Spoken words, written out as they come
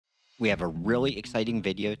We have a really exciting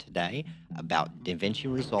video today about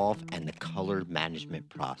DaVinci Resolve and the color management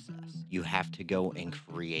process. You have to go and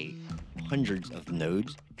create hundreds of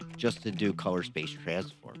nodes just to do color space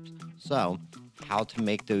transforms. So, how to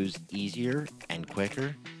make those easier and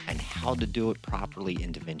quicker, and how to do it properly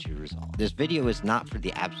in DaVinci Resolve. This video is not for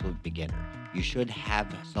the absolute beginner. You should have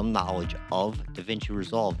some knowledge of DaVinci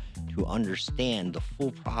Resolve to understand the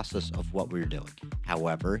full process of what we're doing.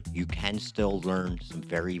 However, you can still learn some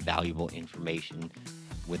very valuable information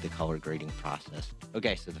with the color grading process.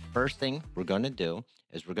 Okay, so the first thing we're going to do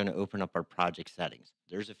is we're going to open up our project settings.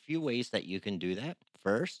 There's a few ways that you can do that.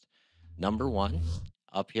 First, number one,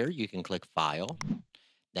 up here, you can click File.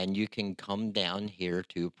 Then you can come down here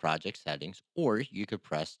to project settings, or you could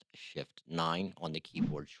press Shift 9 on the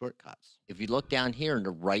keyboard shortcuts. If you look down here in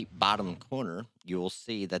the right bottom corner, you will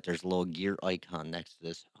see that there's a little gear icon next to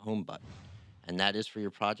this home button, and that is for your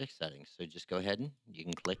project settings. So just go ahead and you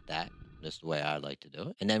can click that. This is the way I like to do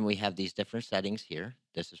it. And then we have these different settings here.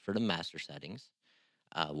 This is for the master settings.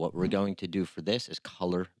 What we're going to do for this is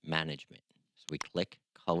color management. So we click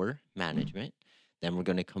color management. Then we're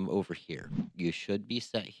going to come over here. You should be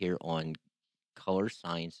set here on Color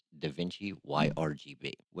Science DaVinci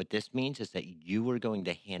YRGB. What this means is that you are going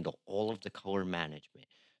to handle all of the color management.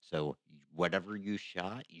 So whatever you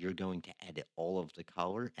shot, you're going to edit all of the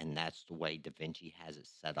color, and that's the way DaVinci has it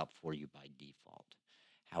set up for you by default.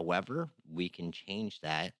 However, we can change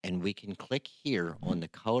that, and we can click here on the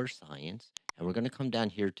Color Science, and we're going to come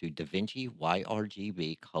down here to DaVinci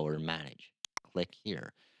YRGB Color Manage. Click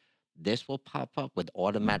here. This will pop up with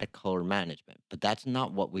automatic color management, but that's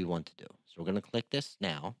not what we want to do. So we're going to click this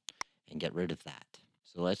now and get rid of that.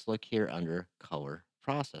 So let's look here under color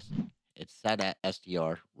processing. It's set at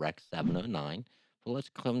SDR Rec 709, but let's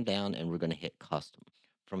come down and we're going to hit custom.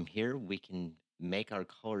 From here, we can make our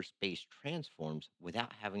color space transforms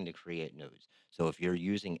without having to create nodes. So if you're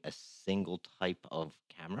using a single type of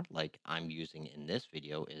camera, like I'm using in this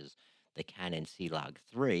video is the Canon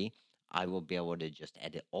C-Log3, I will be able to just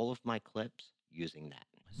edit all of my clips using that.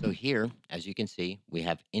 So here, as you can see, we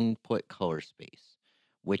have input color space,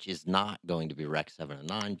 which is not going to be Rec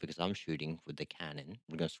 709 because I'm shooting with the Canon.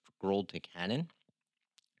 We're going to scroll to Canon,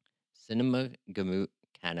 Cinema Gamut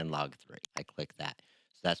Canon Log 3. I click that.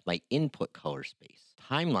 So that's my input color space.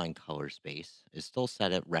 Timeline color space is still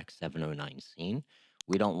set at Rec 709 scene.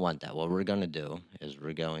 We don't want that. What we're going to do is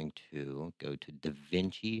we're going to go to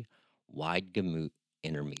DaVinci Wide Gamut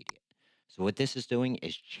Intermediate. So what this is doing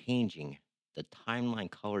is changing the timeline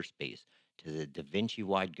color space to the DaVinci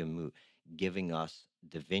Wide Gamut, giving us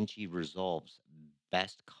DaVinci Resolve's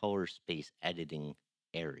best color space editing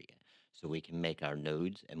area. So we can make our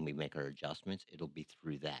nodes and we make our adjustments. It'll be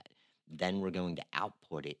through that. Then we're going to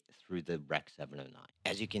output it through the Rec 709.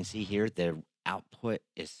 As you can see here, the output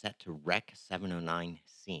is set to Rec 709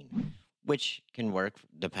 scene, which can work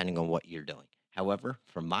depending on what you're doing. However,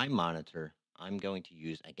 for my monitor, I'm going to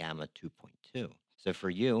use a Gamma 2.2. So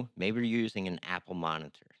for you, maybe you're using an Apple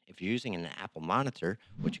monitor. If you're using an Apple monitor,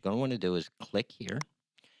 what you're going to want to do is click here,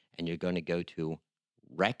 and you're going to go to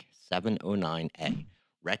Rec 709A.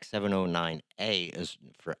 Rec 709A is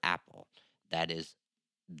for Apple. That is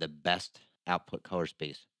the best output color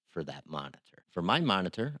space for that monitor. For my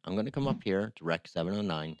monitor, I'm going to come up here to Rec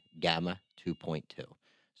 709 Gamma 2.2.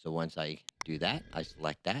 So once I do that, I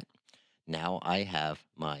select that. Now I have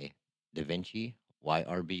my DaVinci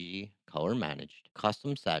YRBG color managed,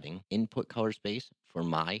 custom setting, input color space for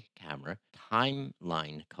my camera,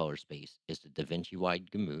 timeline color space is the DaVinci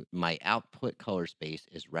Wide Gamut, my output color space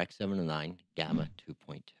is Rec 709 Gamma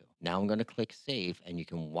 2.2. Now I'm going to click save and you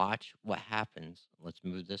can watch what happens. Let's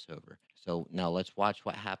move this over. So now let's watch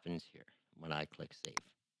what happens here when I click save.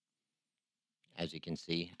 As you can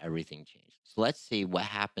see, everything changed. So let's see what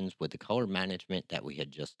happens with the color management that we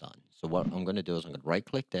had just done. So what I'm going to do is I'm going to right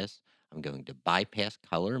click this. I'm going to bypass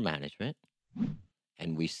color management,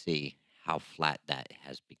 and we see how flat that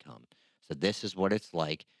has become. So this is what it's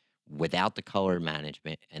like without the color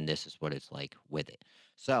management, and this is what it's like with it.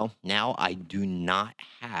 So now I do not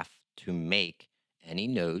have to make any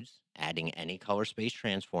nodes, adding any color space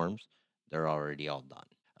transforms. They're already all done.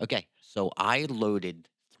 Okay, so I loaded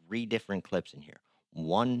 3 different clips in here.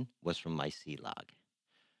 One was from my C-Log.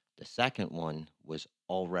 The second one was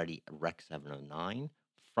already a Rec 709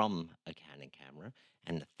 from a Canon camera.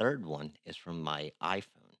 And the third one is from my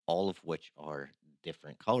iPhone, all of which are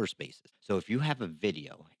different color spaces. So if you have a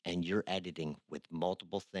video and you're editing with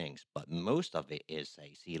multiple things, but most of it is,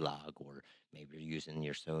 say, C-Log, or maybe you're using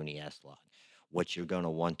your Sony S-Log, what you're going to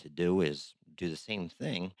want to do is do the same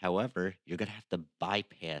thing. However, you're going to have to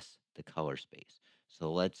bypass the color space. So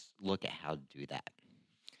let's look at how to do that.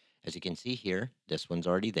 As you can see here, this one's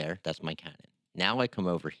already there. That's my Canon. Now I come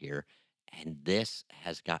over here, and this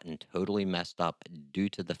has gotten totally messed up due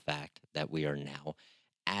to the fact that we are now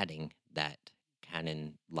adding that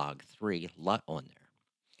Canon Log 3 LUT on there.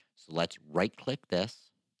 So let's right click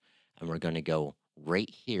this, and we're going to go right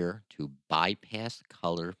here to bypass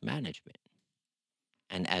color management.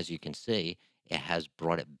 And as you can see, it has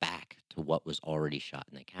brought it back to what was already shot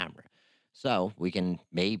in the camera. So we can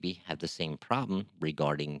maybe have the same problem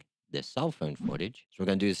regarding this cell phone footage. So we're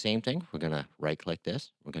going to do the same thing. We're going to right click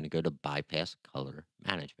this. We're going to go to bypass color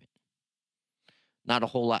management. Not a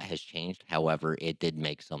whole lot has changed. However, it did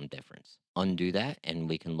make some difference. Undo that, and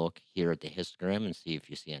we can look here at the histogram and see if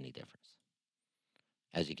you see any difference.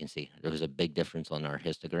 As you can see, there was a big difference on our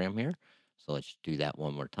histogram here. So let's do that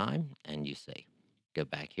one more time, and you see. Go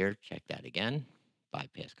back here, check that again.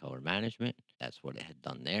 Bypass color management. That's what it had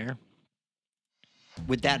done there.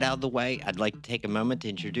 With that out of the way, I'd like to take a moment to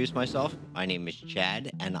introduce myself. My name is Chad,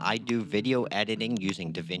 and I do video editing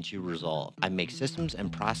using DaVinci Resolve. I make systems and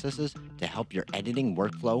processes to help your editing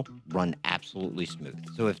workflow run absolutely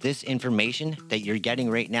smooth. So if this information that you're getting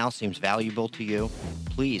right now seems valuable to you,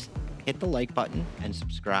 please hit the like button and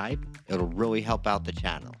subscribe. It'll really help out the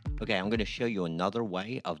channel. Okay, I'm going to show you another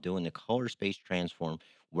way of doing the color space transform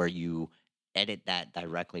where you edit that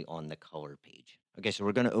directly on the color page. Okay, so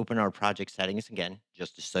we're going to open our project settings again,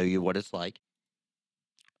 just to show you what it's like.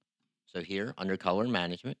 So here, under color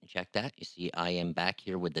management, check that. You see I am back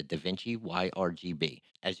here with the DaVinci YRGB.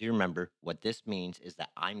 As you remember, what this means is that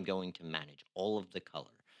I'm going to manage all of the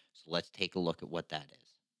color. So let's take a look at what that is.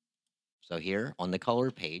 So here, on the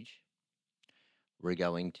color page, we're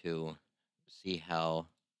going to see how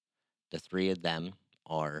the three of them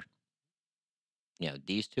are,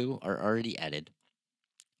 these two are already edited,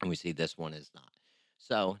 and we see this one is not.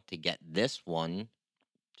 So to get this one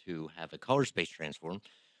to have a color space transform,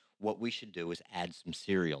 what we should do is add some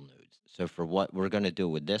serial nodes. So for what we're going to do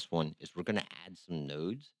with this one is we're going to add some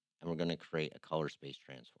nodes, and we're going to create a color space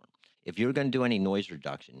transform. If you're going to do any noise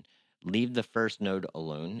reduction, leave the first node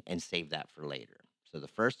alone and save that for later. So the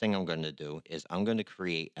first thing I'm going to do is I'm going to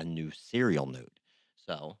create a new serial node.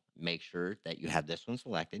 So make sure that you have this one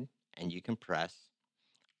selected, and you can press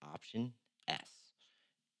Option S.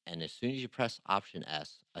 And as soon as you press Option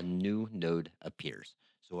S, a new node appears.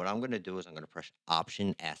 So what I'm going to do is I'm going to press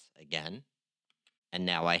Option S again, and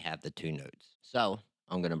now I have the two nodes. So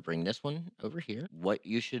I'm going to bring this one over here. What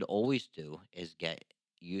you should always do is get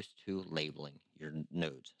used to labeling your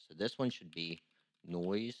nodes. So this one should be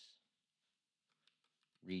noise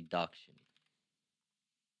reduction.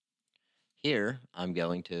 Here, I'm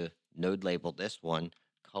going to node label this one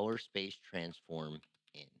color space transform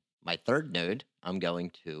in. My third node, I'm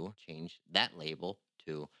going to change that label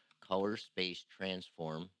to color space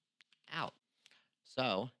transform out.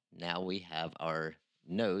 So now we have our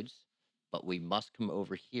nodes, but we must come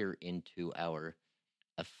over here into our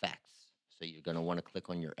effects. So you're going to want to click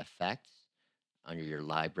on your effects under your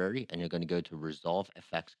library, and you're going to go to Resolve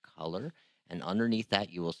Effects Color, and underneath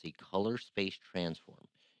that you will see Color Space Transform.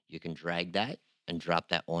 You can drag that and drop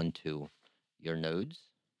that onto your nodes.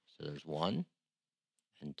 So there's 1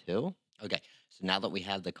 and 2. Okay, so now that we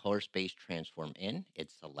have the color space transform in,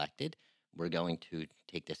 it's selected. We're going to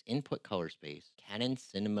take this input color space, Canon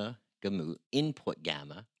Cinema Gamut input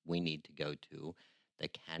gamma. We need to go to the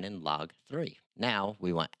Canon Log 3. Now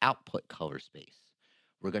we want output color space.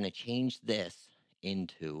 We're going to change this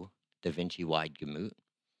into DaVinci Wide Gamut,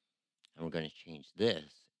 and we're going to change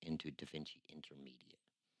this into DaVinci Intermediate.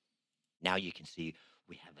 Now you can see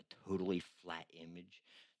we have a totally flat image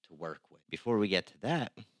to work with. Before we get to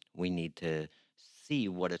that, we need to see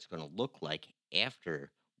what it's going to look like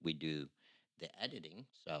after we do the editing.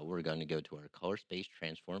 So we're going to go to our color space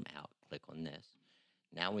transform out, click on this.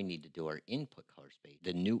 Now we need to do our input color space.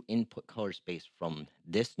 The new input color space from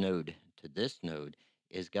this node to this node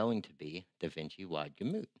is going to be DaVinci Wide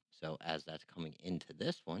Gamut. So as that's coming into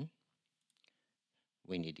this one,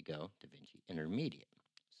 we need to go DaVinci Intermediate.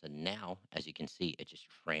 So now, as you can see, it just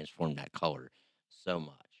transformed that color so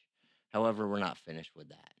much. However, we're not finished with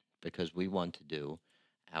that because we want to do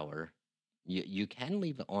our, you can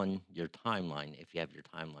leave it on your timeline if you have your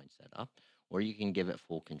timeline set up, or you can give it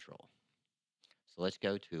full control. So let's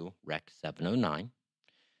go to Rec 709.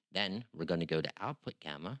 Then we're going to go to Output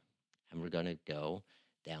Gamma, and we're going to go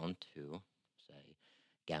down to, say,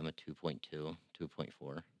 Gamma 2.2,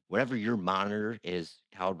 2.4. Whatever your monitor is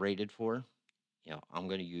calibrated for, I'm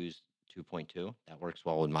going to use 2.2. That works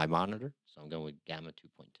well with my monitor, so I'm going with Gamma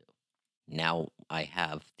 2.2. Now I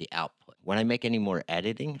have the output. When I make any more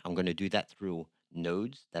editing, I'm going to do that through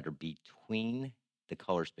nodes that are between the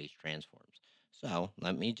color space transforms. So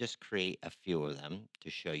let me just create a few of them to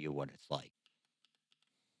show you what it's like.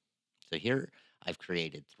 So here I've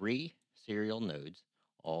created 3 serial nodes,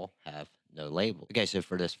 all have no label. Okay, so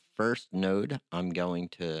for this first node, I'm going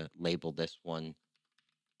to label this one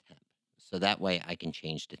temp. So that way I can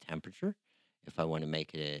change the temperature. If I want to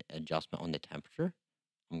make an adjustment on the temperature,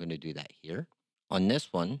 I'm going to do that here. On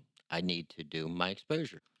this one, I need to do my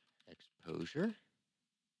exposure. Exposure.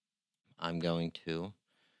 I'm going to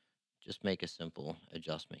just make a simple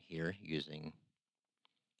adjustment here using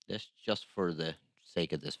this just for the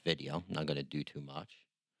sake of this video. I'm not going to do too much.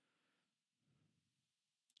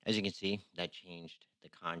 As you can see, that changed the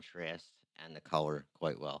contrast and the color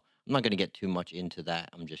quite well. I'm not going to get too much into that.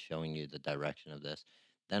 I'm just showing you the direction of this.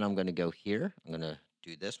 Then I'm going to go here. I'm going to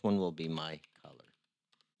do this one will be my color.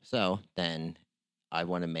 So then I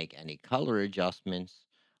want to make any color adjustments.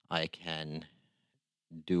 I can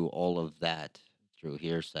do all of that through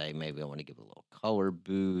here. Say maybe I want to give it a little color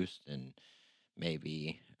boost and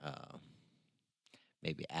maybe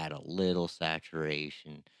maybe add a little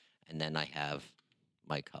saturation, and then I have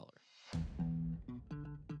my color.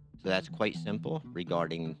 So that's quite simple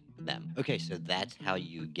regarding them. Okay, so that's how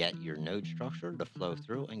you get your node structure to flow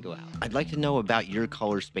through and go out. I'd like to know about your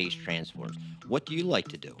color space transforms. What do you like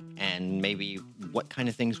to do? And maybe what kind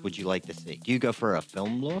of things would you like to see? Do you go for a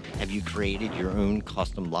film look? Have you created your own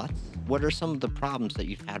custom LUTs? What are some of the problems that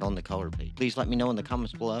you've had on the color page? Please let me know in the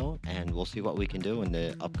comments below, and we'll see what we can do in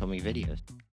the upcoming videos.